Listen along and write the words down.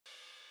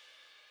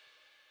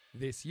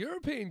This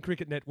European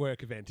Cricket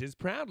Network event is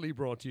proudly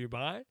brought to you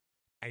by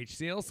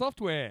HCL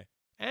Software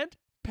and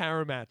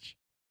Paramatch.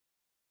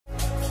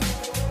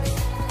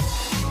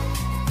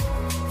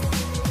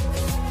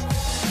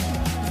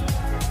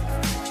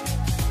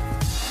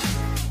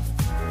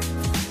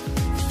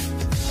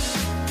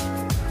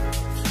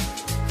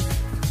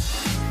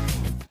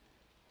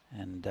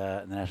 And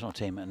the national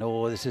team, and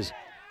this is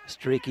a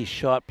streaky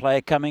shot.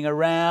 Player coming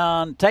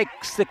around,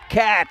 takes the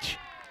catch.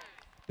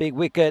 Big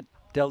wicket.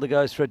 Delta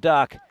goes for a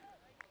duck.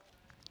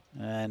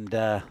 And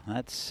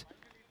that's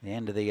the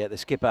end of the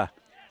skipper.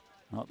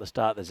 Not the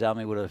start that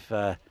Zalmi would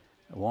have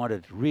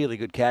wanted. Really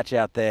good catch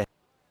out there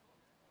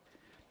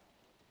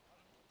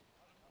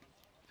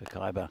for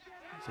Khyber.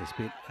 This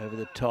bit over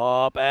the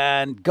top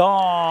and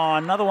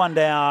gone. Another one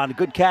down.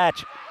 Good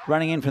catch.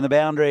 Running in from the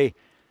boundary.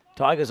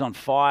 Tigers on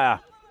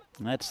fire.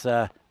 And that's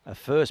a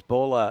first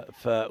baller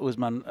for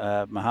Usman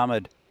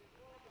Muhammad.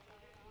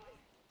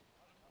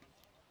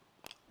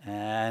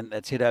 And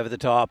that's hit over the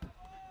top.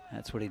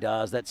 That's what he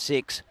does. That's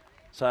 6.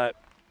 So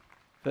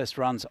first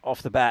runs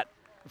off the bat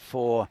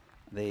for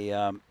the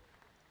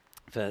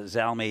for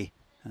Zalmi,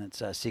 and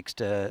it's 6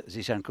 to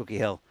Zishan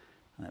Cookie-Hill.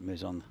 And that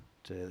moves on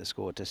to the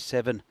score to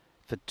 7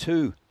 for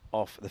 2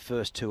 off the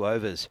first 2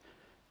 overs.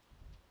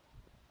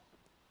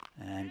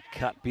 And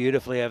cut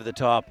beautifully over the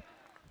top.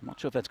 I'm not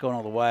sure if that's gone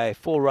all the way.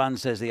 4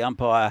 runs, says the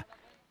umpire.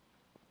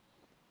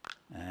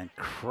 And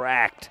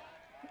cracked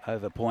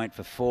over point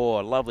for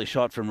 4. Lovely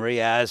shot from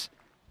Riaz.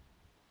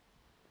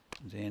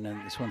 And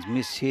this one's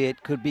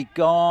mishit. Could be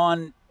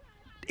gone.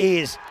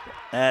 Is.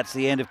 That's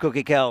the end of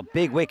Cookie-Hill.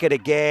 Big wicket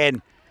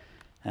again.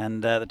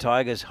 And the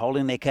Tigers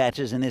holding their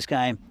catches in this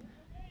game.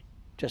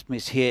 Just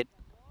mishit.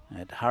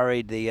 It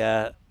hurried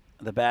the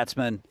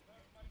batsman.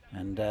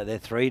 And they're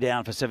 3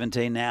 down for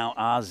 17 now.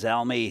 Are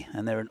Zalmi.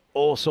 And they're in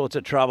all sorts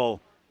of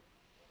trouble.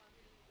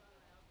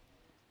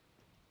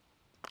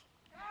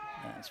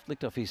 It's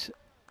flicked off his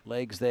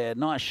legs there.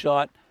 Nice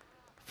shot.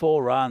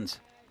 4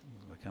 runs.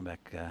 We'll come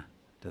back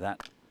to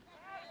that.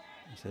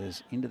 He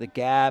says into the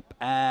gap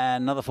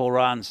and another 4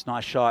 runs.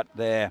 Nice shot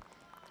there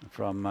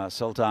from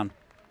Sultan.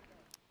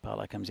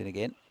 Pala comes in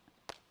again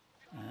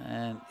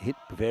and hit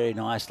very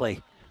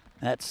nicely.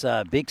 That's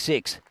big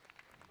 6.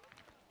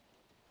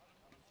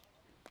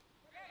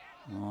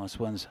 Oh, this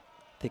one's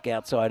thick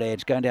outside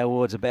edge going down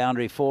towards the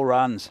boundary. 4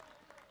 runs.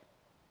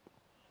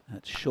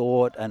 That's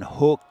short and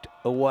hooked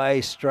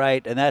away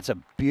straight, and that's a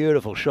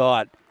beautiful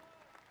shot.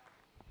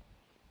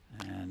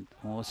 And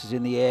this is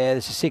in the air.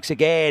 This is 6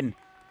 again.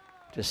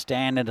 Just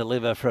stand and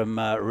deliver from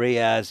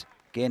Riaz.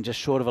 Again, just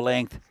short of a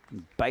length.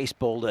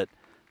 Baseballed it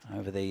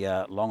over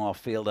the long off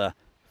fielder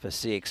for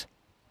 6.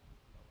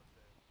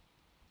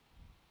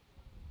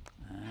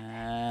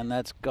 And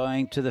that's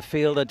going to the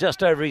fielder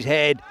just over his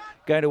head,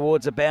 going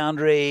towards the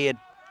boundary. It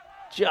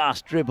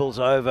just dribbles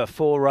over.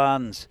 4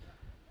 runs.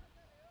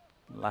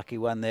 Lucky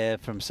one there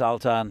from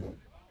Sultan.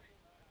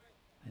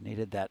 They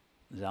needed that,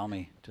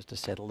 Zalmi, just to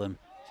settle them.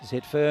 This is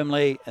hit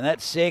firmly, and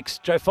that's 6.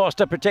 Joe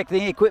Foster protecting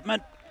the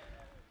equipment.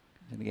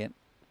 And again.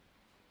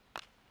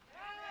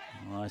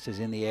 Oh, this is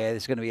in the air.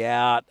 This is going to be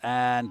out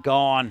and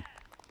gone.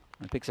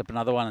 And picks up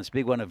another one. It's a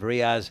big one of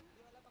Riaz.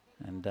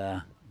 And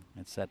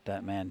it's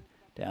that man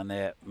down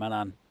there,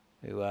 Manan,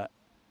 who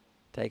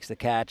takes the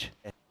catch.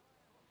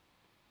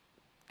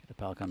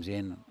 Ketapal comes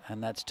in,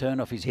 and that's turned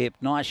off his hip.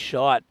 Nice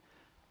shot.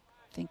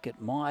 I think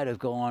it might have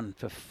gone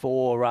for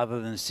 4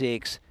 rather than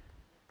 6.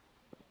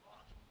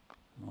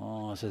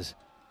 Oh, this is,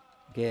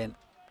 again,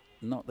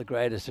 not the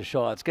greatest of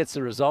shots. Gets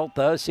the result,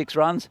 though, 6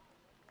 runs.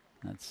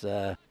 That's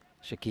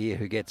Shakir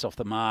who gets off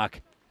the mark.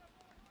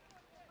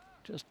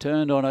 Just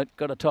turned on it,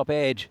 got a top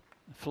edge,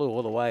 flew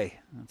all the way.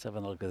 Let's have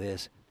a look at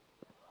this.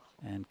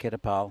 And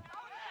Ketapal,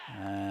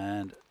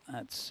 and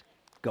that's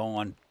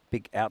gone.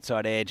 Big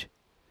outside edge.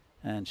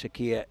 And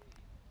Shakir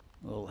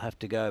will have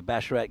to go.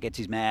 Basharat gets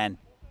his man.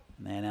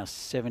 And they're now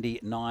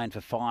 79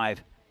 for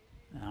 5.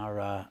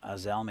 Our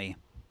Zalmi.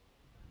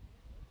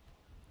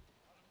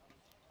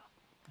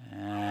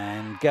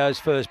 And goes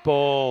first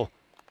ball.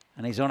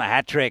 And he's on a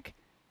hat trick.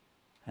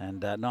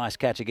 And nice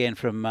catch again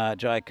from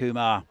Jai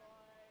Kumar.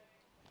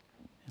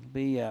 It'll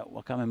be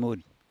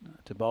Wakamamud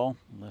to bowl,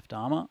 left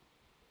armour.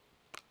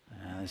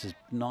 And this is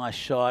nice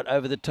shot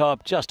over the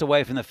top, just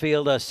away from the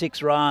fielder,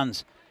 6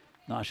 runs.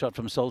 Nice shot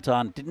from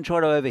Sultan. Didn't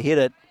try to overhit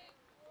it.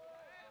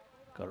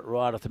 Got it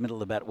right off the middle of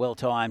the bat, well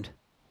timed.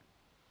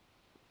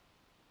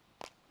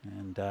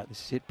 And this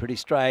is hit pretty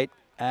straight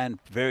and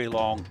very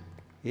long.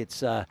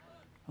 It's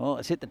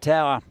it's hit the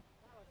tower.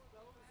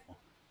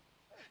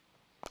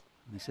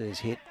 This is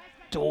hit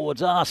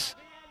towards us,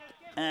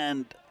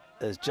 and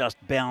there's just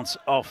bounce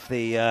off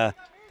the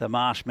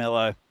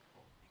marshmallow. Here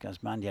goes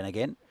Mandian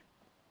again,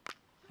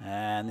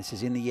 and this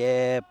is in the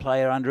air.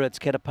 Player under it's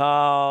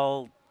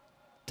Ketapal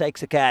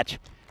takes the catch.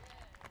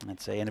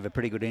 That's the end of a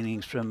pretty good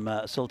innings from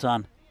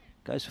Sultan.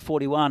 Goes for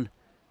 41.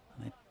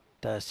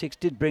 6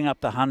 did bring up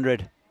the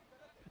 100.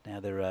 But now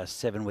they're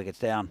 7 wickets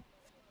down.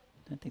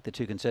 Don't think they're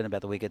too concerned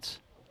about the wickets.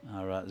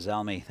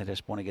 Zalmi, they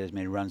just want to get as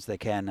many runs as they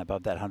can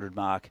above that 100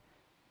 mark.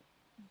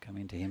 Come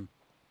into him.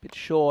 bit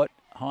short,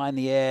 high in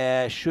the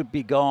air, should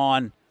be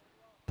gone.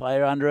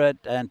 Player under it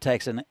and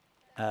takes an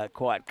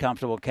quite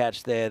comfortable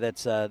catch there.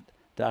 That's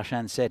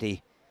Darshan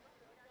Sethi.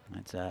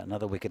 That's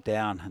another wicket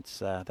down. It's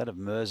that of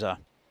Mirza.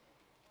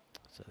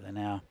 So they're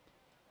now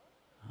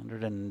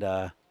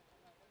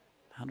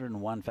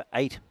 101 for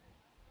 8.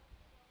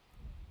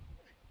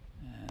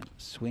 And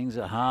swings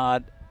it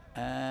hard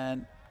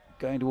and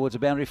going towards the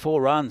boundary,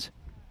 4 runs.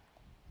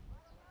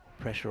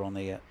 Pressure on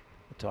the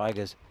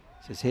Tigers.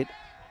 This is hit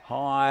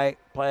high,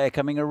 player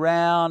coming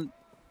around,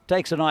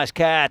 takes a nice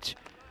catch.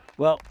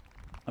 Well,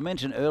 I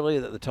mentioned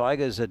earlier that the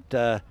Tigers had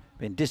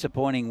been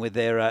disappointing with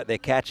their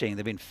catching.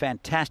 They've been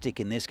fantastic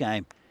in this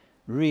game.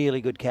 Really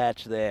good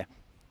catch there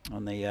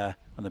on the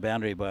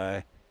boundary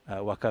by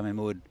Wakame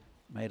Mood.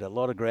 Made a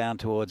lot of ground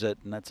towards it,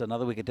 and that's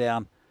another wicket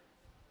down.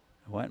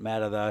 It won't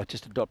matter though,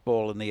 just a dot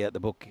ball in the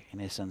book in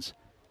essence.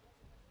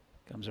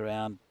 Comes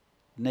around,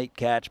 neat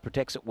catch,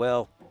 protects it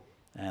well,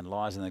 and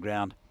lies in the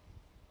ground.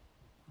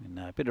 And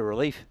a bit of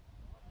relief.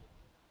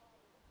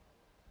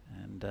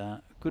 And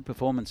good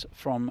performance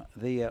from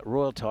the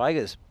Royal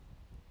Tigers.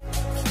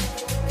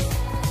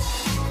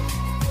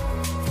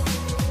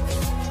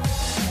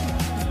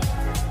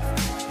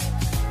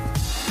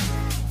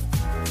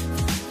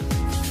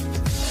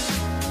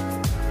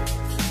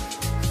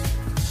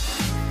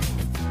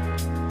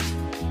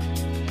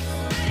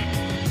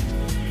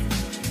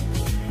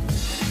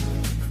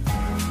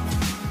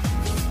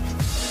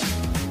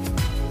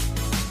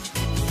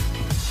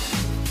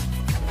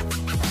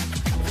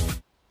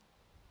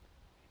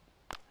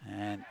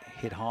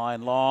 Hit high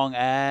and long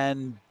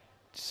and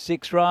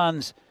 6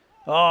 runs.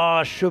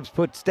 Oh, Shubs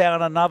puts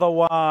down another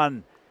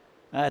one.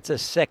 That's a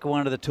second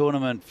one of the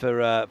tournament for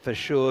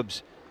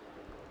Shubs.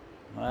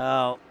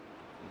 Well,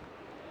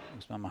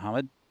 Usman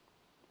Mohammed.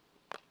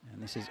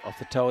 And this is off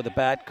the toe of the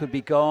bat. Could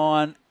be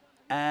gone.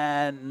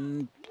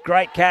 And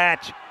great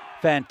catch.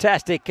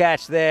 Fantastic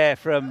catch there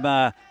from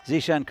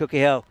Zishan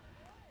Kukihel.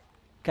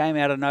 Came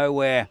out of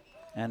nowhere.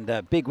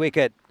 And big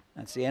wicket.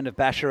 That's the end of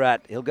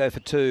Basharat. He'll go for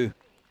 2.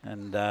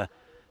 And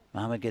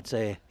Mohammed gets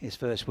his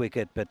first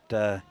wicket, but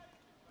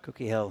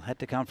Kukihel had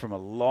to come from a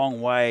long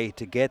way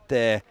to get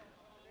there.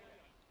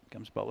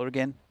 Comes bowler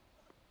again.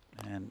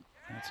 And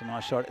that's a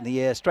nice shot in the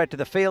air. Straight to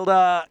the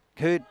fielder,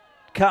 who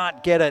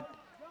can't get it.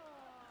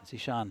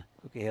 Zishan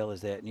Kukihel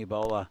is their new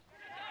bowler.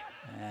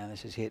 And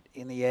this is hit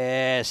in the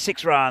air.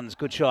 6 runs.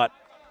 Good shot.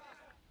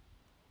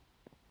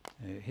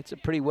 Hits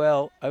it pretty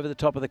well over the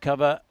top of the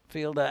cover.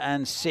 Fielder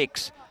and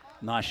 6.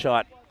 Nice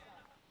shot.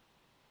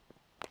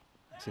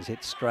 This is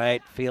hit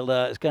straight.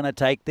 Fielder is going to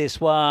take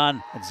this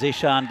one. And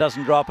Zishan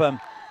doesn't drop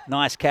him.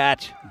 Nice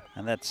catch.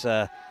 And that's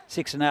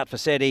 6 and out for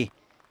Sethi.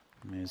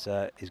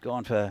 He's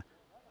gone for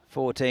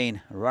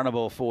 14,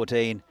 runnable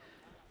 14.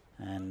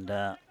 And,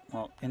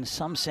 well, in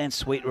some sense,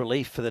 sweet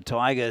relief for the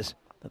Tigers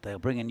that they'll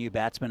bring a new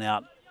batsman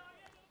out.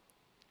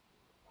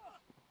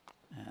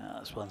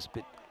 This one's a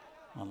bit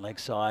on leg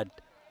side.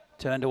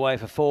 Turned away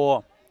for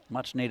 4.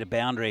 Much needed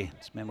boundary.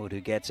 It's Mahmood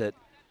who gets it.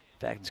 In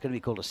fact, it's going to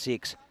be called a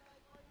 6.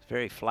 It's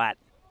very flat.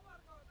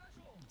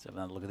 Let's have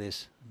another look at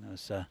this. It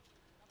was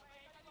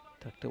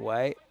tucked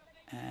away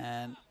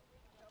and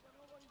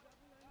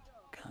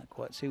can't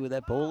quite see where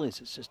that ball is.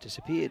 It's just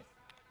disappeared.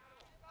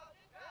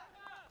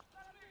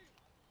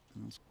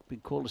 It's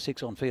been called a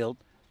 6 on field.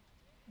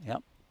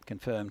 Yep,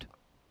 confirmed.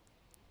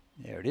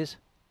 There it is.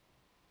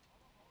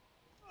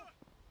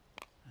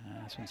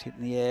 This one's hit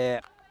in the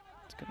air.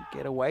 It's going to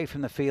get away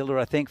from the fielder,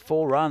 I think.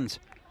 4 runs.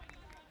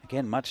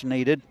 Again, much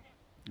needed.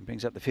 It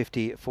brings up the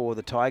 50 for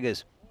the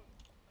Tigers.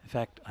 In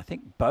fact, I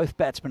think both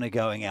batsmen are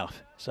going out.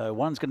 So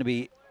one's going to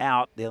be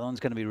out, the other one's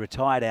going to be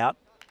retired out.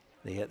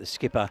 The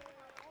skipper.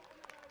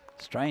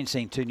 Strange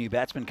seeing 2 new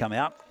batsmen come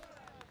out.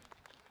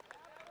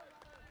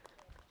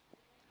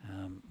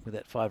 With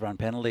that 5-run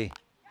penalty.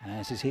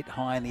 This is hit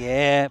high in the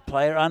air.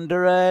 Player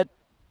under it.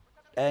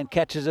 And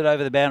catches it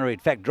over the boundary. In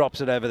fact,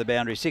 drops it over the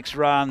boundary. 6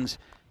 runs.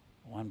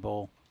 1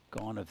 ball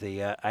gone of the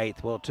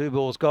 8th. Well, 2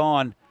 balls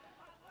gone.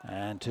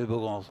 And 2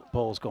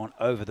 balls gone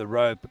over the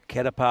rope.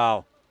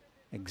 Kedapal.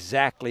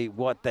 Exactly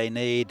what they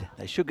need.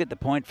 They should get the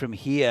point from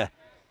here.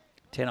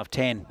 10 off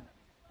 10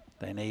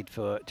 they need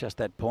for just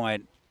that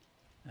point.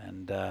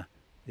 And the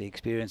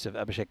experience of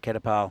Abhishek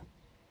Kedapal.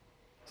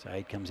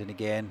 Saeed comes in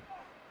again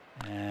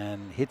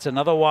and hits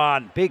another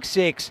one. Big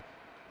 6.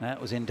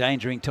 That was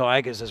endangering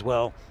Tigers as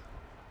well.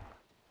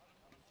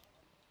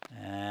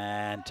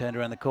 And turned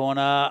around the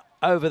corner.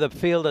 Over the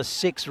fielder,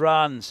 6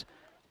 runs.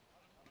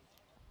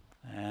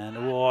 And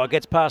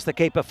gets past the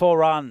keeper, 4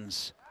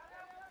 runs.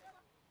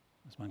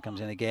 This one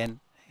comes in again,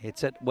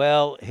 hits it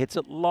well, hits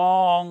it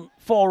long,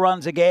 4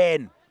 runs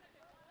again.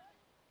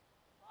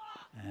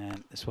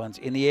 And this one's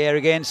in the air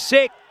again,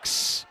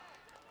 6.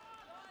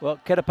 Well,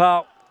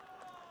 Kedapal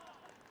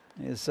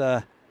is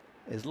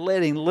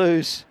letting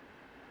loose.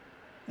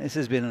 This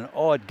has been an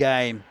odd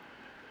game.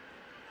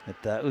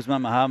 But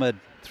Usman Mohammed,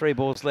 3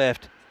 balls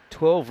left,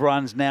 12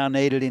 runs now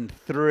needed in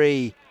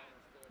 3.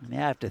 And you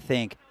have to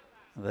think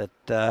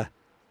that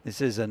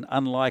this is an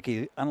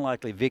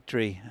unlikely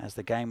victory as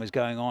the game was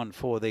going on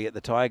for the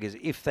Tigers,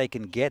 if they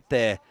can get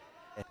there.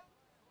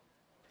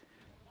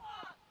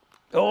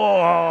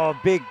 Oh,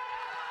 big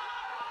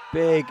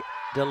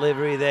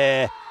delivery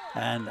there,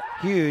 and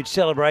huge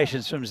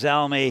celebrations from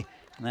Zalmi.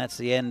 And that's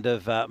the end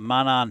of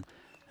Manan,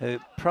 who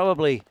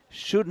probably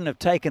shouldn't have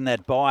taken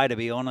that bye, to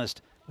be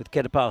honest, with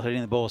Ketapal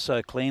hitting the ball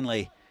so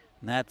cleanly.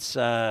 And that's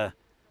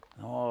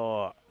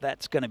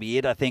that's going to be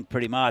it, I think,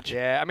 pretty much.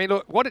 Yeah, I mean,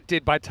 look, what it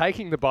did by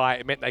taking the bye,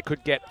 it meant they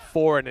could get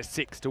 4 and a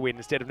 6 to win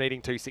instead of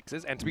needing 2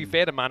 6s. And to be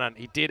fair to Manan,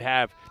 he did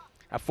have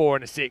a 4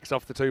 and a 6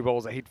 off the 2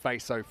 balls that he'd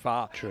faced so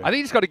far. True. I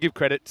think he's got to give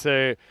credit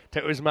to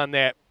Usman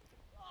there.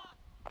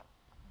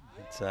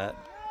 It's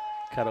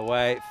cut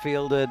away,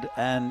 fielded,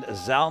 and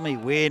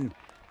Zalmi win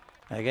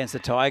against the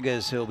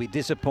Tigers, who'll be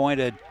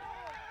disappointed,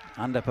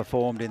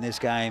 underperformed in this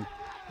game.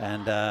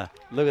 And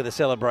look at the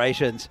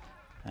celebrations.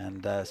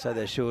 And so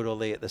they should, all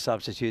the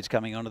substitutes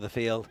coming onto the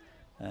field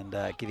and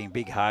giving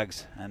big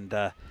hugs. And,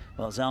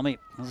 well, Zalmi,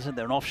 as I said,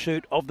 they're an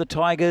offshoot of the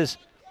Tigers,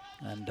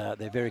 and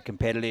they're very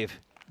competitive,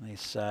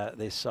 this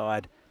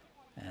side.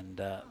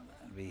 And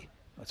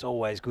it's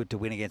always good to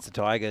win against the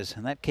Tigers.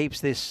 And that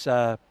keeps this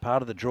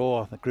part of the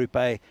draw, the Group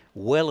A,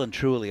 well and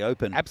truly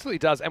open. Absolutely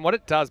does. And what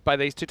it does by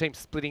these two teams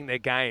splitting their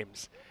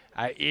games,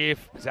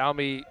 if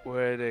Zalmi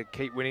were to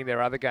keep winning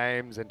their other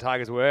games and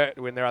Tigers were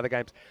to win their other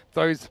games,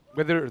 those,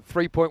 whether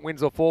 3-point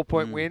wins or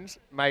 4-point wins,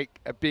 make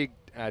a big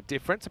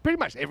difference. So pretty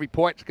much every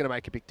point is going to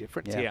make a big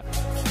difference here.